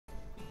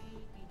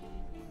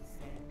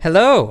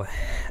Hello,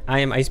 I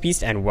am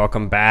IceBeast and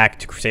welcome back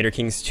to Crusader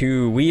Kings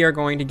 2. We are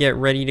going to get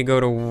ready to go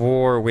to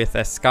war with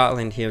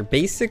Scotland here.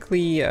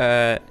 Basically,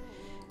 as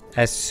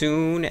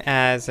soon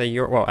as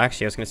well,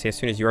 actually I was going to say as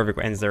soon as Jorvik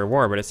ends their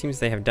war, but it seems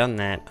they have done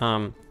that.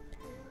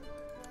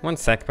 One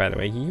sec, by the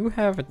way. You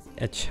have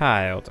a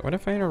child. What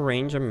if I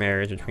arrange a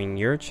marriage between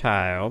your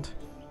child?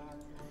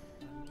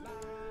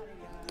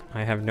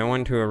 I have no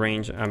one to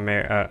arrange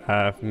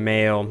a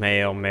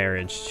male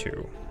marriage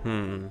to.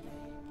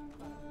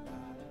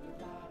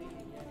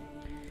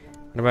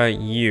 What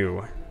about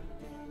you?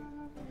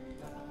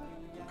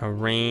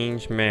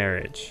 Arrange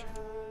marriage.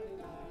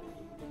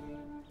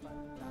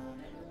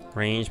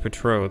 Arrange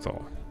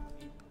betrothal.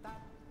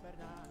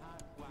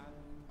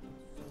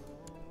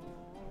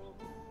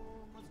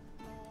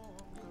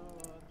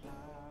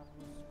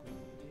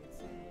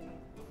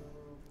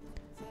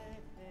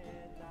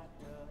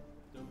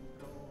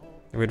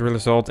 It would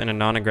result in a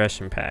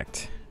non-aggression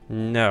pact.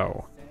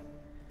 No.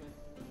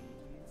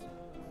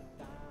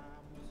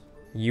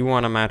 You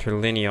want a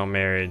matrilineal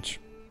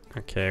marriage.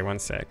 Okay, one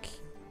sec.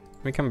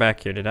 Let me come back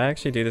here. Did I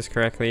actually do this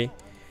correctly?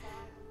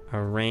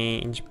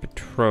 Arrange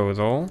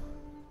betrothal.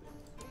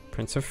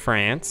 Prince of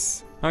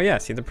France. Oh yeah,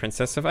 see the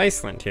Princess of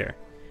Iceland here.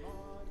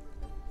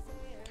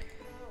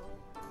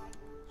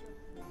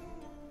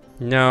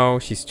 No,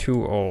 she's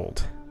too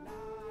old.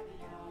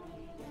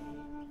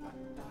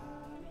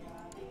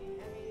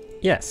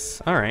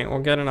 Yes, alright, we'll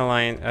get an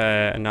alliance,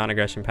 a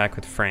non-aggression pact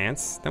with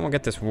France. Then we'll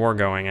get this war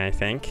going, I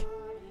think.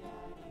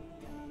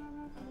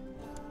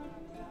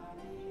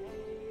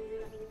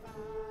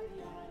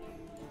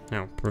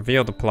 No,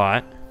 reveal the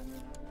plot.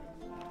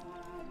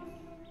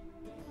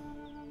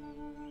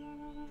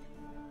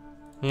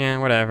 Yeah,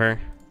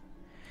 whatever.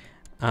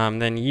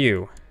 Then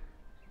you.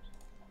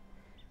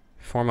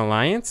 Form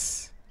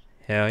alliance?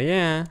 Hell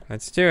yeah,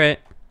 let's do it.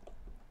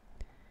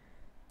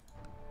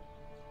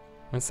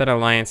 Once that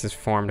alliance is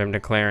formed, I'm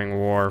declaring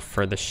war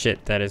for the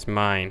shit that is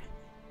mine.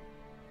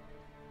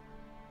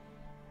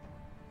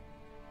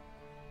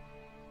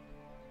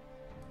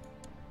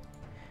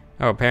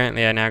 Oh,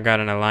 apparently I now got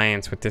an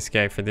alliance with this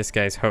guy for this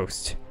guy's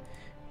host.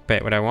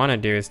 But what I want to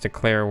do is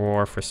declare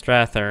war for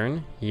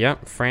Strathern.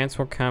 Yep, France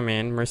will come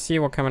in. Mercia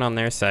will come in on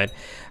their side.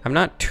 I'm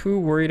not too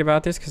worried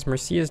about this because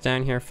Mercia is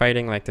down here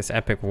fighting like this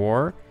epic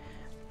war.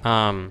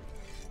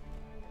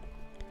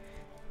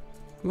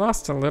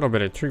 Lost a little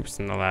bit of troops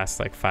in the last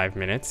like 5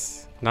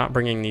 minutes. Not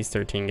bringing these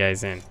 13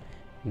 guys in.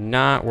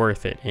 Not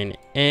worth it in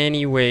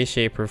any way,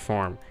 shape, or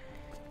form.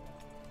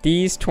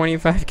 These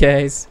 25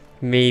 guys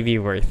may be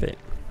worth it.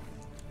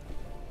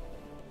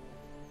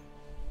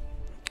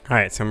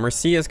 Alright, so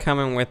Mercia's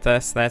coming with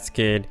us, that's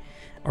good.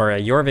 Or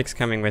Jorvik's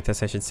coming with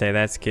us, I should say,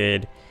 that's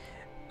good.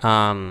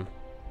 Gotta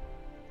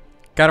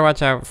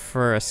watch out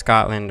for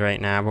Scotland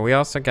right now, but we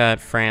also got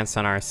France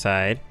on our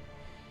side.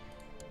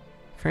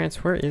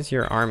 France, where is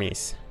your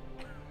armies?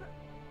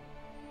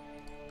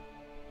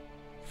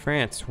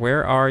 France,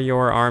 where are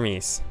your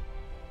armies?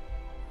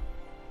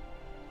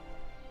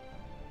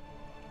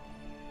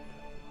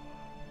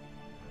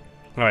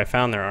 Oh, I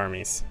found their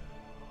armies.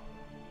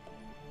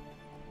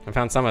 I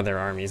found some of their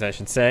armies, I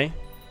should say.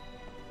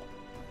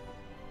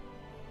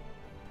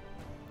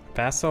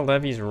 Vassal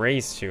levies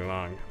raised too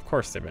long. Of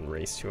course they've been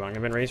raised too long.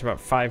 They've been raised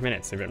about 5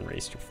 minutes. They've been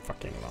raised too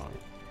fucking long.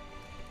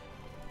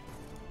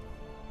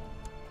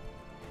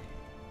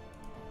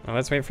 Well,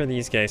 let's wait for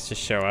these guys to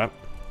show up.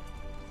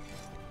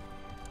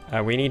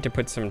 We need to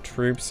put some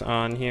troops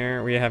on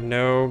here. We have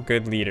no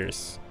good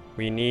leaders.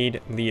 We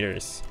need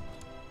leaders.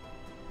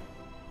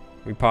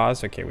 We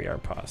paused? Okay, we are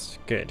paused.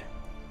 Good.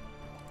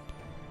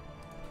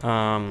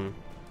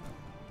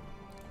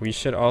 We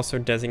should also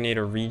designate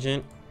a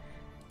regent.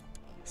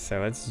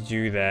 So let's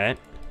do that.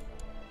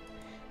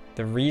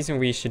 The reason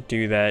we should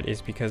do that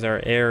is because our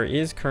heir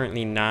is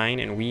currently 9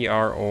 and we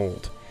are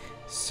old.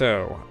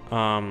 So,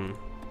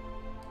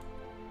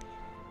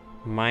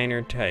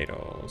 minor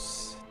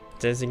titles.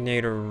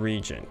 Designate a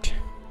regent.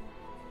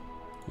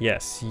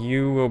 Yes,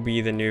 you will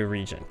be the new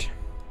regent.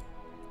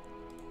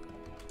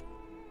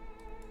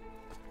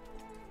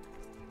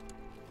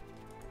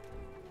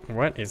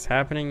 What is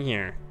happening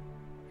here?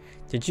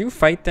 Did you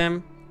fight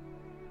them?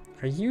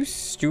 Are you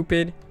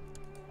stupid?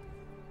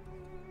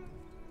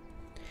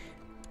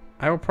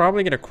 I will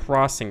probably get a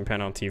crossing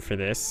penalty for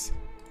this.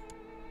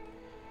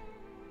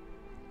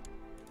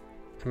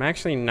 I'm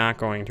actually not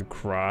going to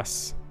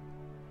cross.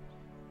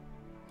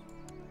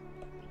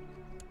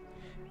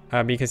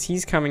 Because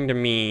he's coming to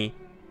me,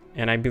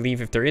 and I believe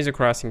if there is a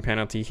crossing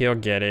penalty, he'll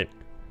get it.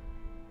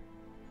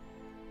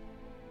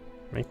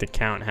 Make the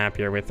Count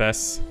happier with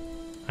us.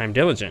 I'm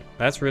diligent.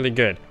 That's really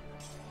good.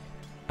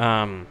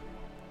 So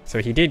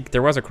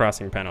there was a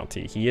crossing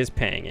penalty. He is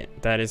paying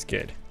it. That is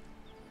good.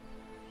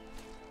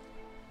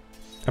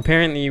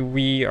 Apparently,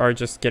 we are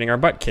just getting our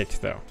butt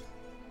kicked, though.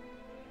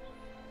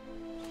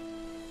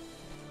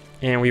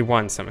 And we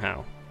won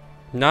somehow.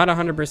 Not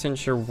 100%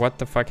 sure what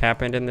the fuck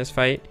happened in this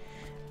fight,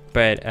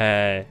 but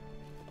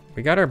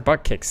we got our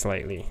butt kicked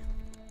slightly.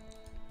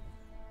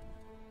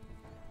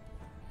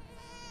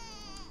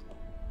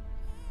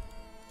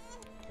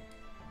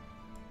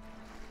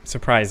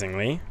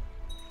 Surprisingly.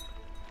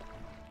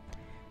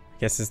 I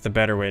guess is the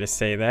better way to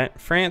say that.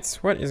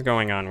 France, what is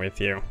going on with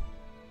you?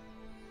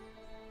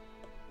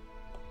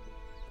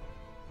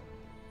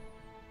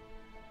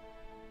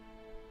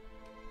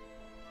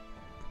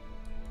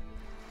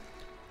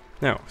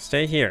 No,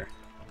 stay here.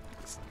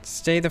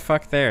 Stay the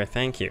fuck there,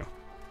 thank you.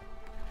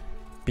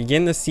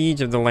 Begin the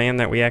siege of the land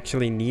that we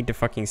actually need to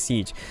fucking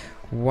siege.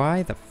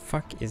 Why the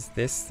fuck is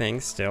this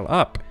thing still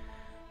up?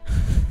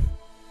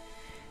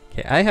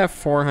 Okay, I have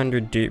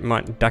 400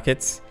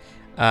 ducats.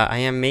 I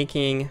am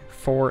making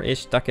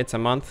 4-ish ducats a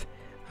month.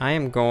 I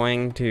am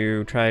going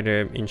to try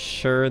to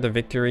ensure the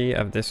victory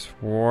of this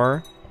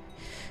war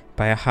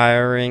by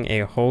hiring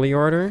a holy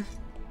order.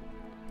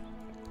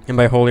 And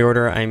by holy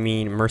order, I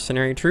mean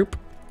mercenary troop.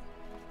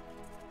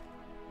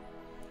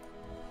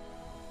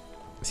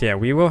 So yeah,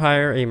 we will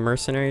hire a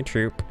mercenary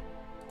troop.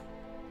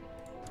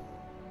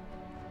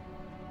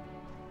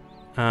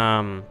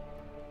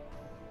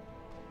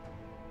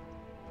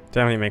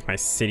 Definitely make my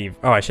city...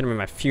 Oh, I should have made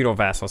my feudal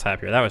vassals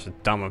happier. That was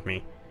just dumb of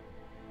me.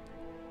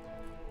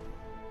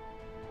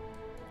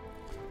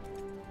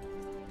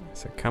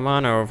 So come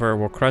on over.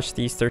 We'll crush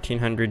these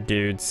 1,300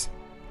 dudes.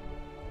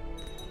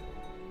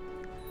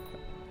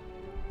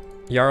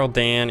 Jarl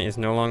Dan is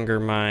no longer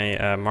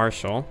my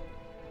marshal.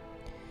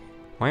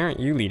 Why aren't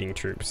you leading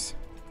troops?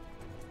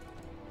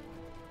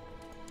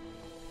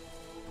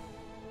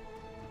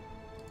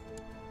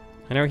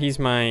 I know he's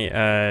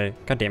my...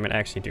 God damn it, I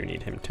actually do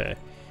need him to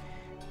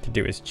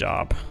do his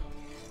job.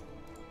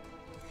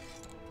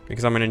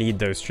 Because I'm going to need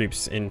those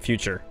troops in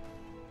future.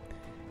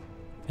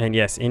 And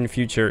yes, in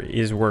future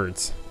is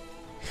words.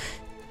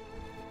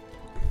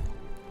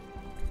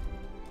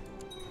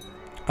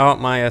 Oh,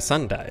 my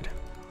son died.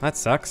 That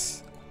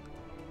sucks.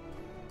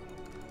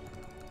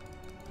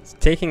 So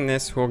taking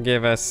this will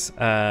give us...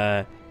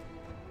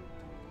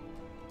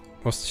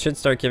 should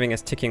start giving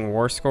us ticking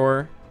war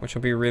score, which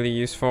will be really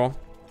useful.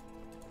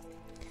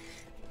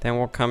 Then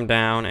we'll come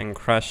down and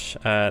crush...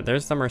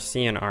 there's the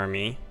Mercian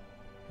army.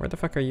 Where the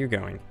fuck are you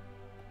going?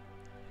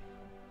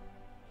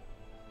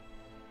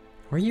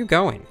 Where are you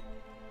going?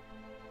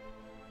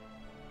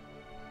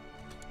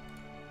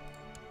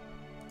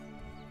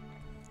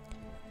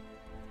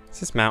 Is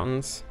this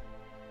mountains?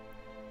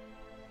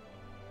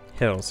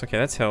 Hills. Okay,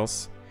 that's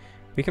hills.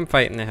 We can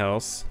fight in the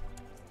hills.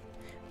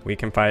 We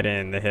can fight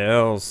in the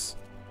hills.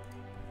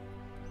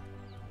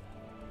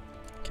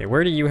 Okay,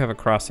 where do you have a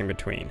crossing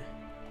between?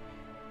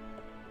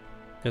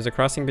 There's a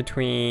crossing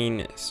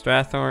between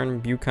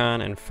Strathorn,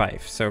 Buchan, and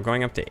Fife. So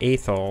going up to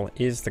Athol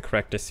is the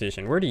correct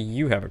decision. Where do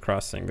you have a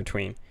crossing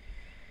between?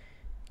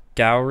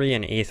 Gowrie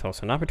and Athol.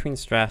 So not between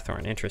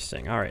Strathorn.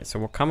 Interesting. Alright, so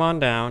we'll come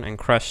on down and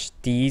crush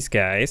these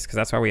guys, because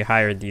that's why we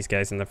hired these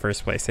guys in the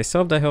first place. They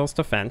still have the Hills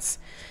defense,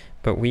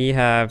 but we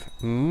have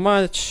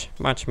much,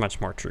 much,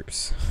 much more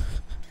troops.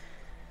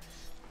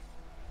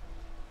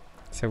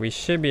 So we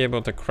should be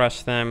able to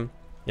crush them.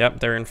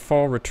 Yep, they're in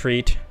full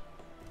retreat.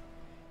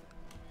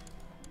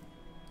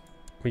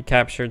 We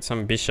captured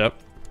some bishop.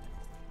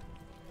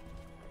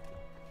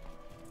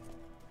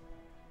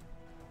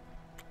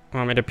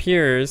 It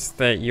appears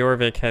that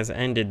Jorvik has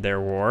ended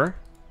their war.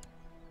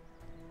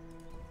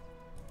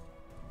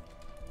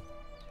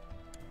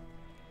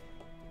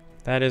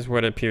 That is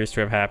what appears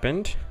to have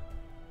happened.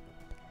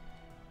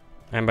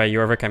 And by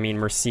Jorvik, I mean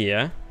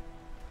Mercia.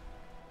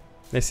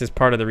 This is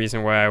part of the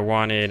reason why I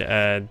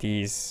wanted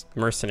these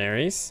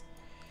mercenaries.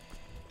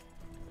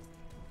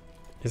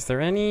 Is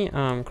there any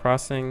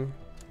crossing?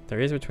 There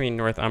is between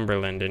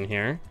Northumberland in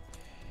here.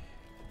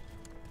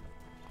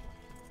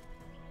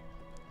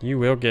 You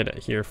will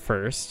get here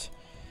first.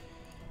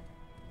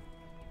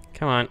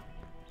 Come on.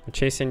 We're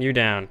chasing you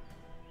down.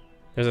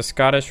 There's a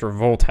Scottish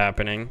revolt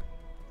happening.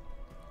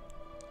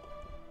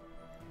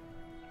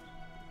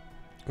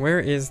 Where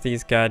is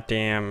these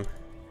goddamn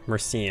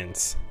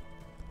Mercians?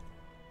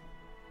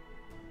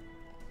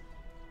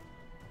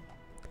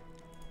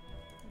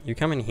 You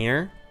coming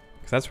here?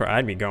 Because that's where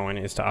I'd be going,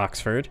 is to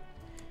Oxford.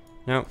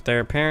 Nope, they're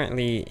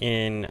apparently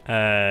in,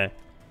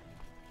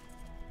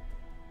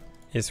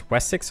 is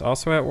Wessex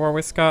also at war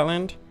with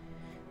Scotland?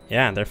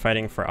 Yeah, they're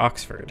fighting for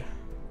Oxford.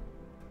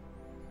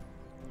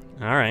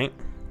 Alright.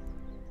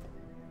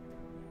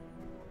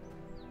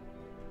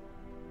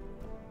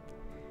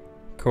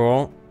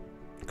 Cool.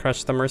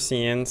 Crush the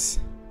Mercians.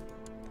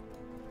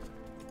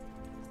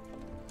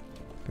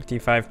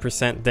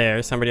 55%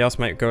 there. Somebody else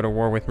might go to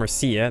war with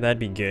Mercia. That'd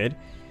be good.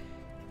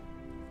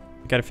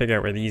 Gotta figure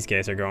out where these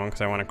guys are going,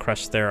 because I want to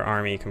crush their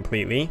army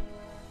completely.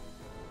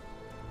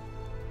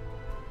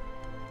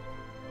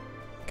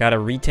 Gotta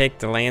retake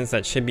the lands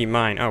that should be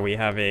mine. Oh, we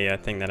have a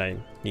thing that I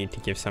need to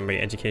give somebody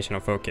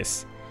educational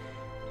focus.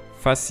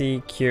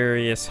 Fussy,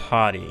 curious,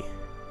 haughty.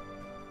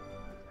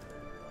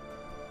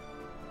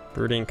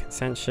 Brooding,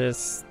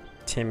 conscientious.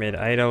 Timid,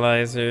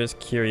 idolizers.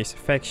 Curious,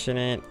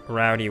 affectionate.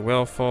 Rowdy,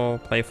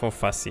 willful. Playful,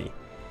 fussy.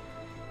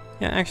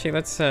 Yeah, actually,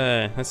 let's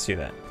do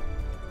that.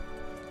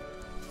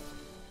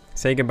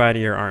 Say goodbye to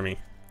your army.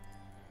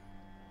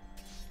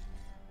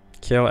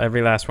 Kill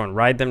every last one.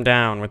 Ride them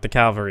down with the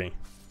cavalry.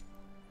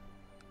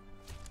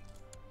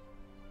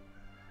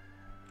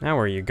 Now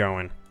where are you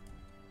going?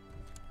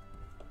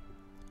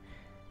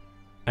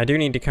 I do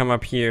need to come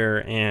up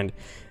here and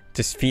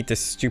defeat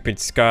this stupid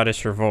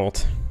Scottish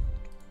revolt.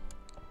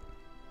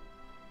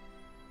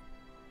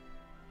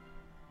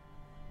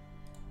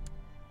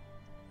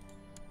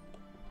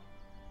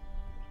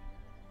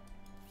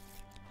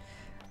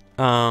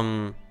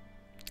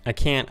 I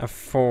can't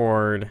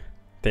afford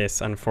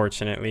this,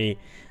 unfortunately.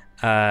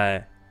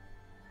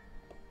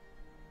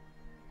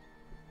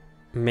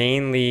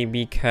 Mainly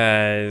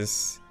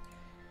because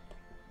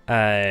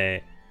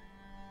I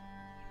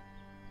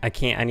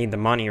need the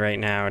money right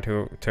now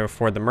to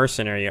afford the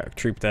mercenary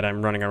troop that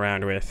I'm running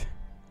around with.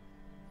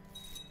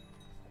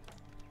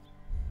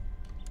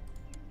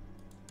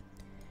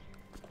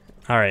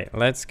 Alright,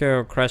 let's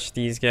go crush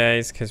these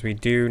guys, because we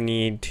do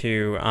need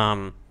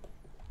to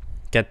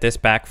get this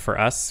back for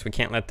us. We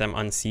can't let them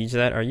unsiege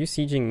that. Are you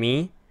sieging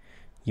me?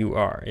 You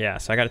are. Yeah,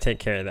 so I gotta take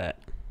care of that.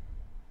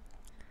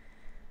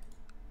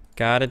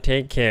 Gotta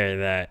take care of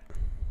that.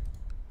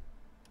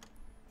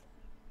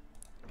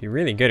 Be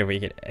really good if we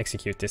could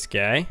execute this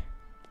guy.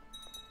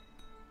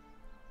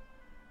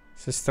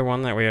 Is this the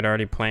one that we had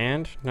already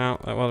planned? No,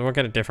 well, we'll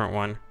get a different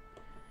one.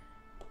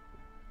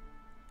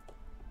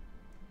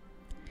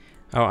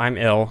 Oh, I'm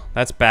ill.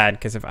 That's bad,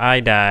 because if I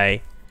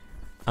die,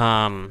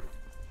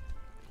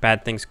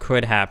 bad things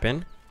could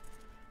happen.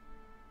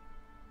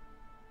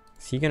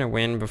 Is he gonna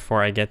win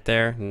before I get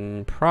there?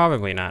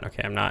 Probably not.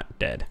 Okay, I'm not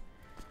dead.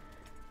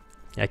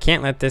 I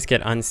can't let this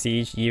get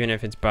unsieged, even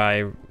if it's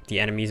by the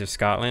enemies of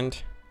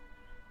Scotland.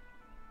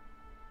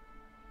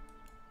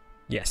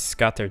 Yes,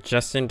 got there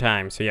just in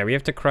time. So yeah, we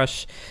have to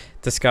crush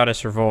the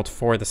Scottish revolt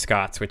for the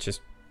Scots, which is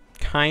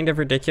kind of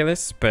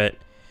ridiculous, but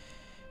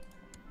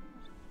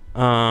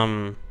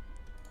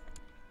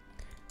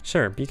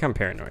sure, become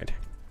paranoid.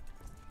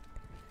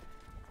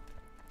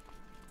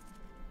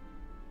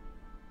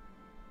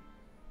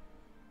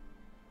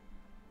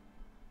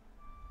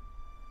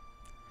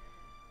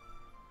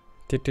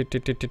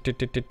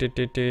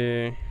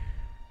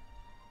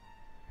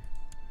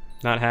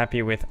 Not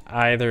happy with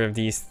either of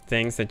these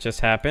things that just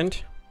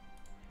happened.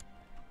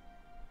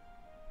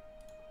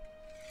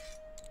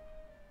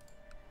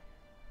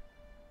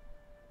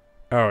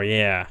 Oh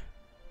yeah.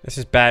 This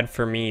is bad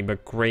for me,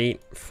 but great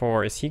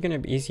for... Is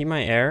he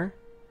my heir?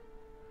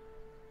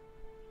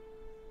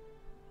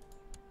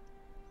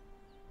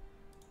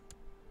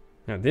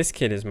 No, this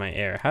kid is my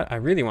heir. I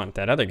really want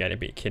that other guy to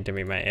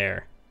be my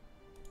heir.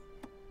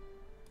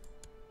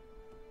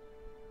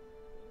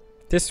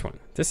 This one.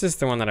 This is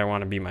the one that I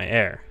want to be my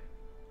heir.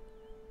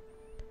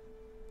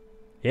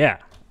 Yeah.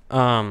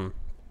 So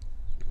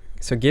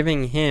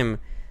giving him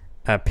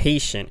a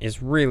patient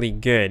is really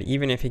good,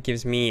 even if it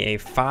gives me a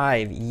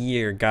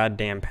 5-year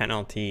goddamn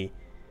penalty.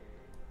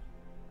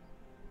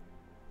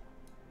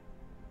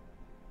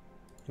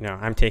 No,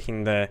 I'm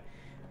taking the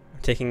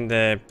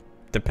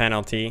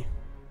penalty.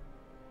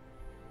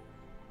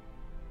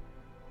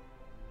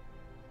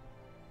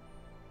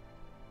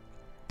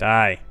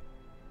 Die.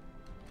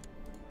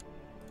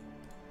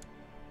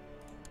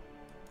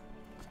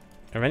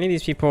 If any of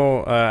these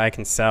people I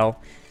can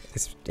sell,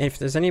 if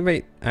there's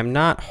anybody, I'm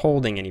not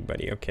holding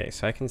anybody. Okay,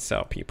 so I can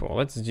sell people.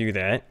 Let's do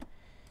that.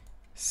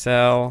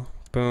 Sell,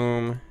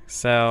 boom,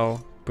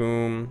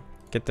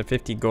 get the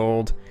 50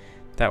 gold.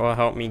 That will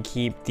help me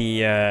keep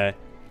the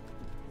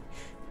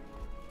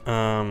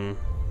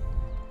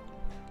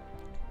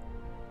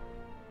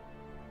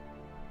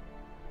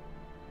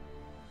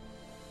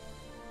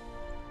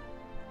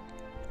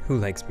who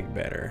likes me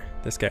better?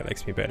 This guy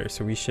likes me better,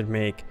 so we should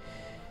make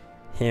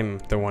him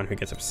the one who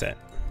gets upset.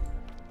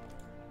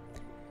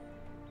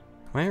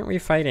 Why aren't we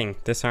fighting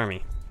this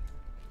army?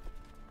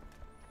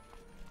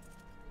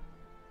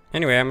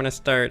 Anyway, I'm gonna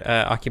start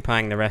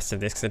occupying the rest of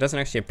this, because it doesn't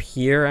actually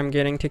appear I'm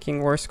getting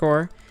ticking war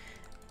score.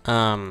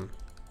 But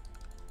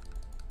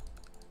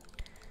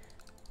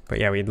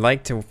yeah, we'd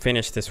like to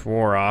finish this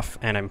war off,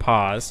 and I'm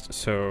paused,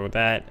 so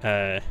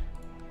that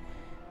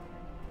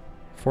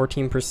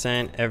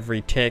 14%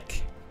 every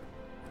tick.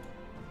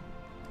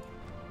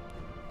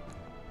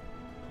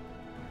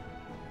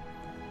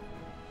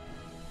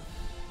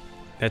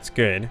 That's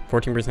good.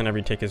 14%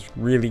 every tick is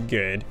really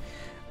good.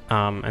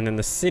 And then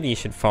the city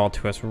should fall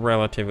to us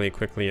relatively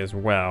quickly as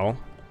well.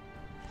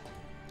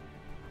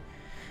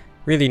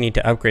 Really need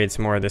to upgrade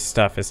some more of this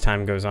stuff as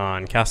time goes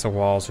on. Castle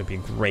walls would be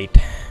great.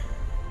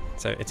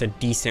 So it's a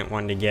decent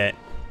one to get.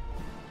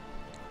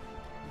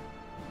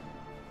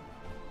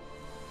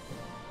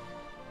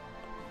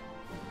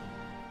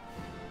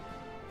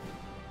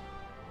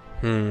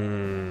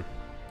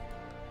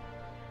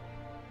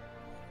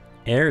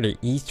 Heir to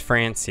East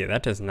Francia.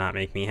 That does not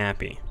make me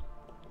happy.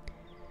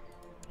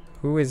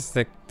 Who is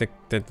the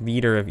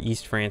leader of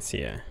East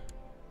Francia?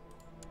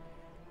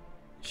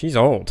 She's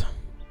old.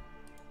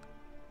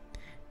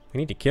 We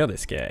need to kill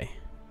this guy.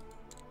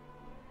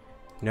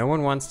 No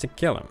one wants to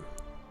kill him.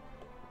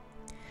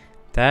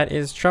 That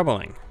is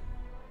troubling.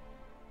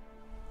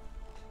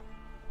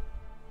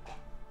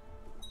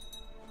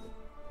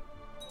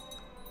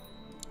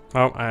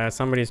 Oh,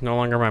 somebody's no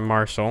longer my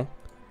marshal.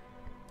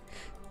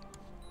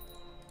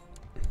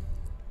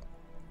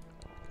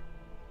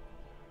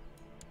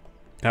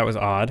 That was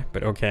odd,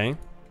 but okay.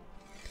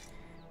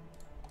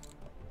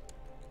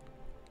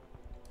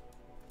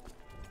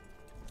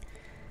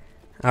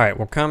 Alright,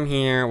 we'll come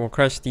here, we'll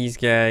crush these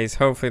guys.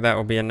 Hopefully that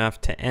will be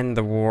enough to end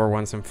the war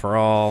once and for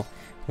all.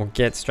 We'll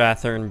get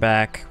Strathern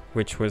back,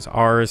 which was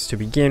ours to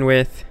begin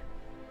with.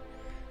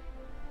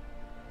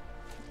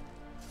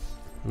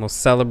 We'll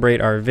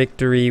celebrate our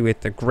victory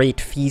with a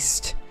great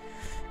feast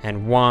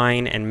and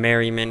wine and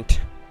merriment.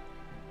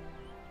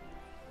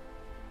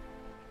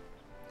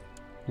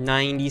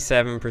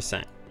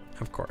 97%,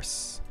 of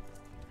course.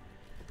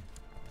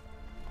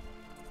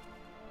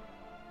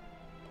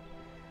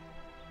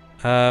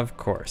 Of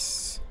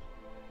course.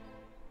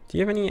 Do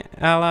you have any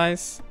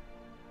allies?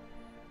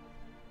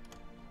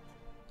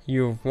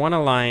 You have one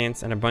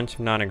alliance and a bunch of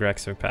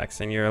non-aggressive pacts,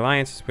 and your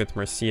alliance is with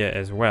Mercia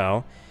as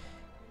well.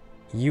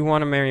 You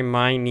want to marry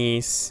my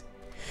niece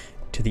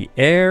to the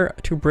heir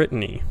to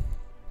Brittany.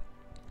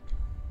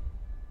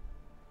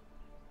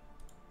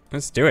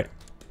 Let's do it.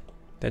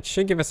 That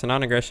should give us a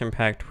non-aggression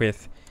pact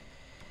with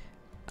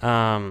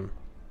it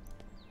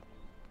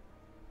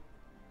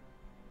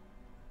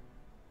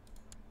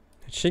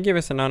should give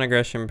us a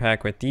non-aggression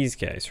pact with these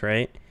guys,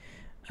 right?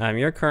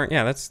 Your current,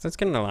 yeah, let's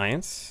get an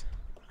alliance.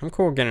 I'm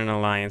cool getting an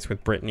alliance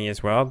with Brittany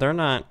as well. They're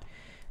not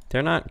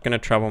gonna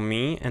trouble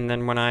me. And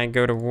then when I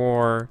go to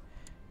war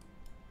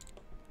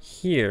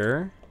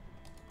here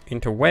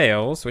into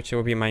Wales, which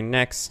will be my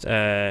next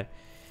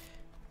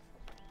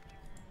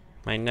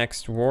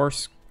war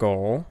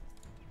goal,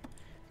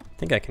 I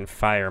think I can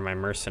fire my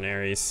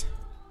mercenaries.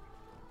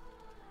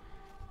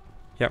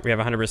 Yep, we have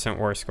 100%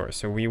 war score.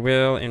 So we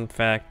will, in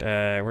fact,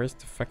 where's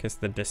the fuck is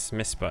the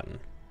dismiss button?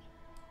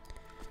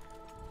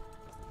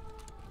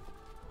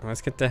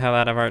 Let's get the hell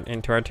out of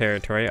into our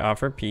territory.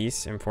 Offer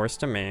peace, enforce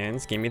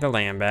demands, give me the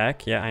land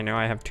back. Yeah, I know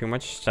I have too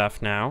much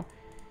stuff now.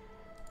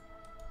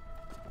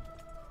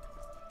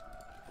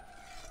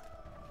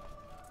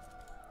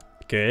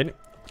 Good.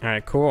 All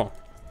right, cool.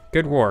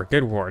 Good war,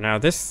 good war. Now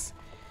this,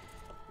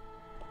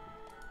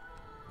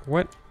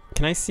 what,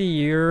 can I see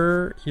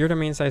your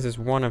domain size is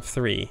 1 of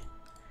 3.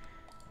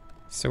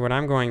 So what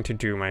I'm going to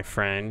do, my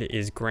friend,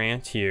 is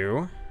grant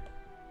you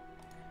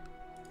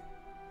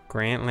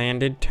grant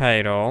landed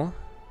title,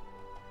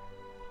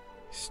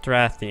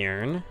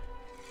 Strathearn.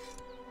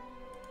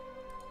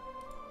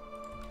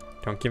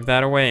 Don't give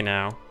that away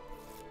now.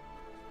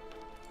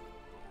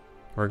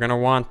 We're gonna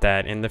want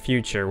that in the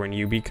future when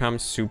you become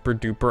super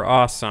duper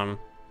awesome.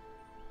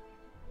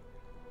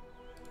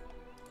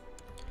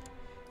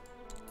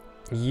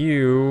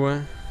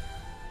 You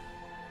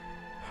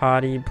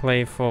haughty,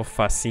 playful,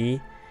 fussy.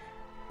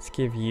 Let's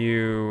give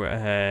you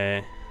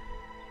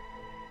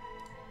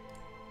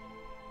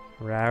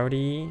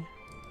rowdy,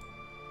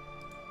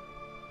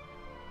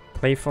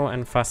 playful,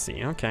 and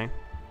fussy. Okay.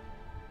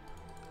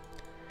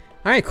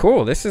 Alright,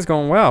 cool. This is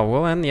going well.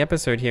 We'll end the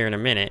episode here in a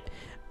minute.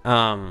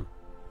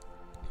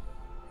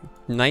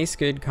 Nice,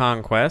 good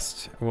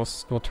conquest.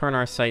 We'll turn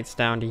our sights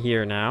down to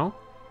here now.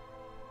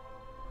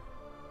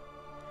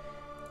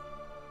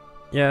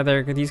 Yeah,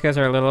 these guys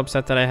are a little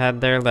upset that I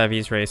had their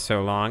levies raised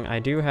so long. I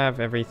do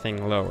have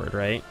everything lowered,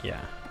 right?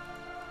 Yeah.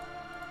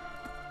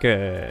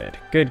 Good.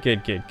 Good,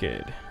 good, good,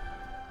 good.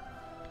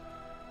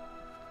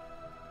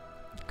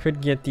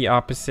 Could get the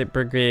opposite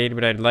brigade,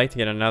 but I'd like to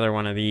get another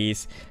one of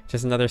these.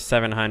 Just another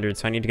 700,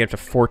 so I need to get up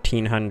to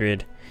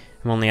 1,400.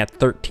 I'm only at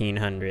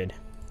 1,300.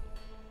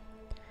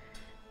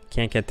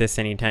 Can't get this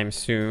anytime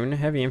soon.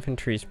 Heavy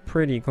infantry is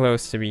pretty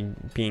close to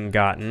being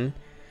gotten.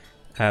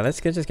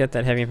 Let's just get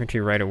that heavy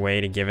infantry right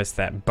away to give us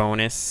that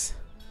bonus.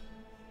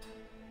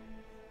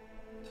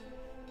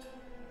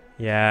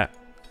 Yeah.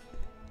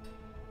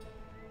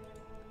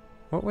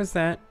 What was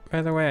that,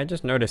 by the way? I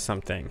just noticed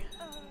something.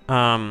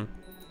 My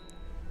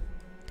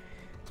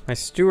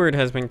steward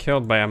has been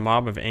killed by a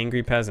mob of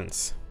angry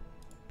peasants.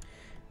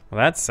 Well,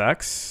 that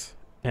sucks.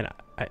 And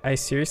I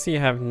seriously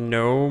have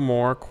no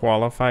more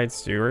qualified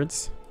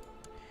stewards?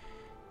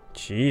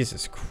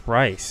 Jesus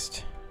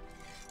Christ.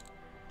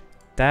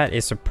 That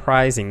is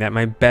surprising that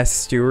my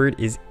best steward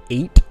is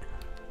 8.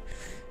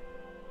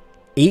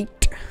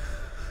 8?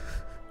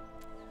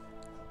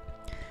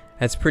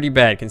 That's pretty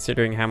bad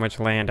considering how much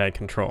land I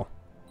control.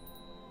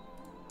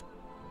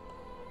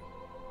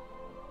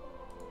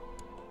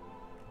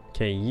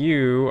 Okay,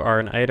 you are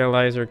an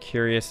idolizer,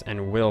 curious,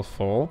 and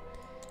willful.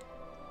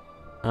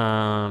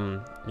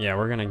 Yeah,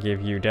 we're gonna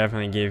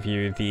definitely give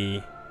you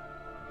the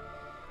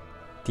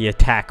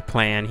attack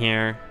plan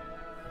here.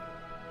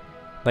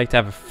 Like to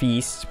have a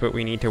feast, but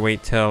we need to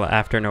wait till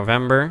after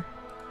November.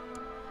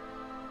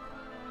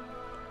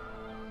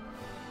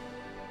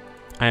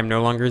 I am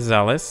no longer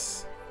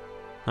zealous.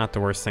 Not the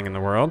worst thing in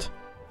the world.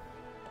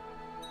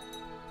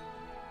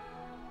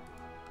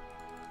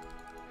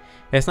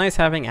 It's nice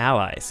having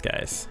allies,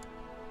 guys.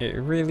 It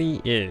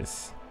really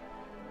is.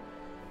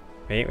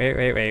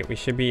 Wait. We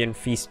should be in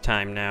feast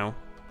time now.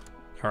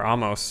 Or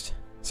almost.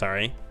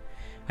 Sorry.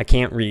 I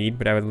can't read,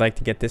 but I would like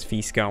to get this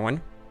feast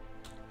going.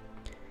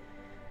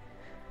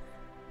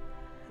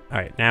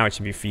 Alright, now it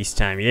should be feast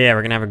time. Yeah,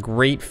 we're gonna have a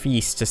great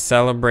feast to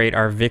celebrate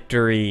our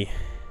victory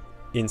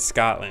in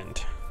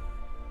Scotland.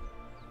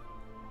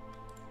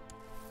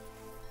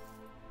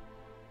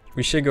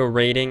 We should go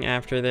raiding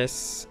after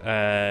this.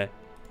 Are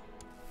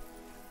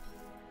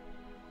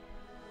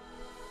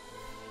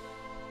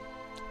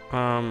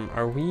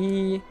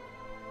we...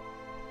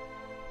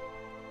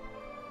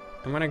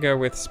 I'm gonna go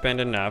with spend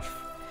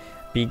enough,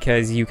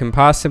 because you can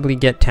possibly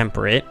get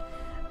temperate.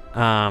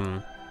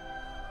 And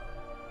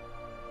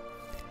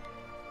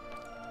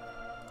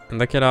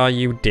look at all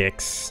you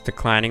dicks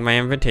declining my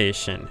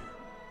invitation.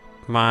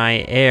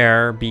 My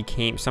heir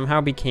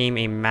somehow became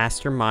a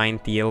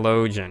mastermind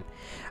theologian.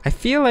 I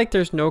feel like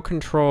there's no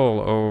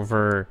control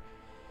over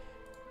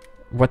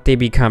what they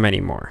become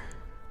anymore.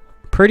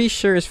 Pretty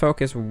sure his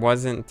focus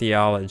wasn't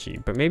theology,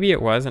 but maybe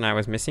it was and I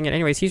was missing it.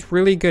 Anyways, he's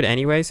really good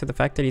anyway, so the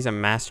fact that he's a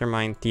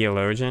mastermind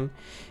theologian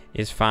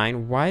is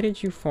fine. Why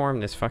did you form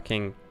this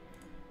fucking...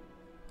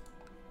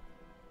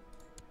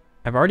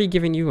 I've already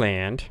given you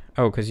land.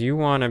 Oh, because you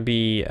want to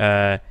be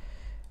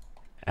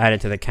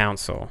added to the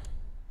council.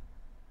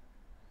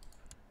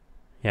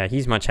 Yeah,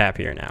 he's much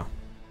happier now.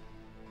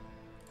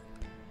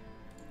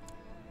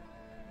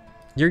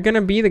 You're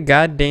gonna be the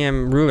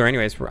goddamn ruler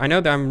anyways. I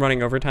know that I'm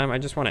running overtime. I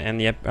just want to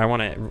end I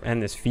want to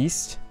end this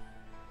feast.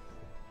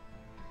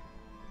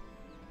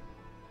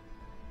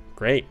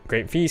 Great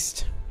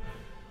feast.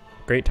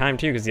 Great time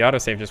too, because the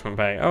autosave just went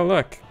by. Oh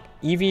look,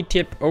 EV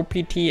tip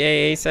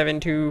OPTAA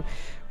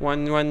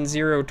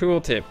 72110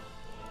 tooltip.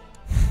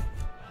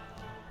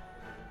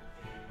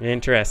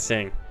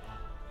 Interesting.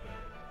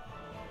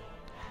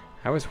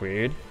 That was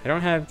weird. I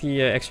don't have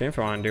the extra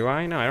info on, do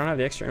I? No, I don't have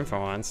the extra info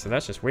on, so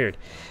that's just weird.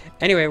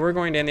 Anyway, we're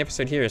going to end the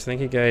episode here, so thank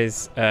you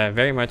guys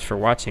very much for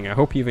watching. I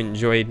hope you've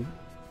enjoyed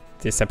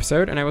this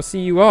episode, and I will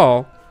see you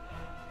all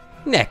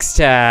next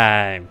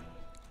time.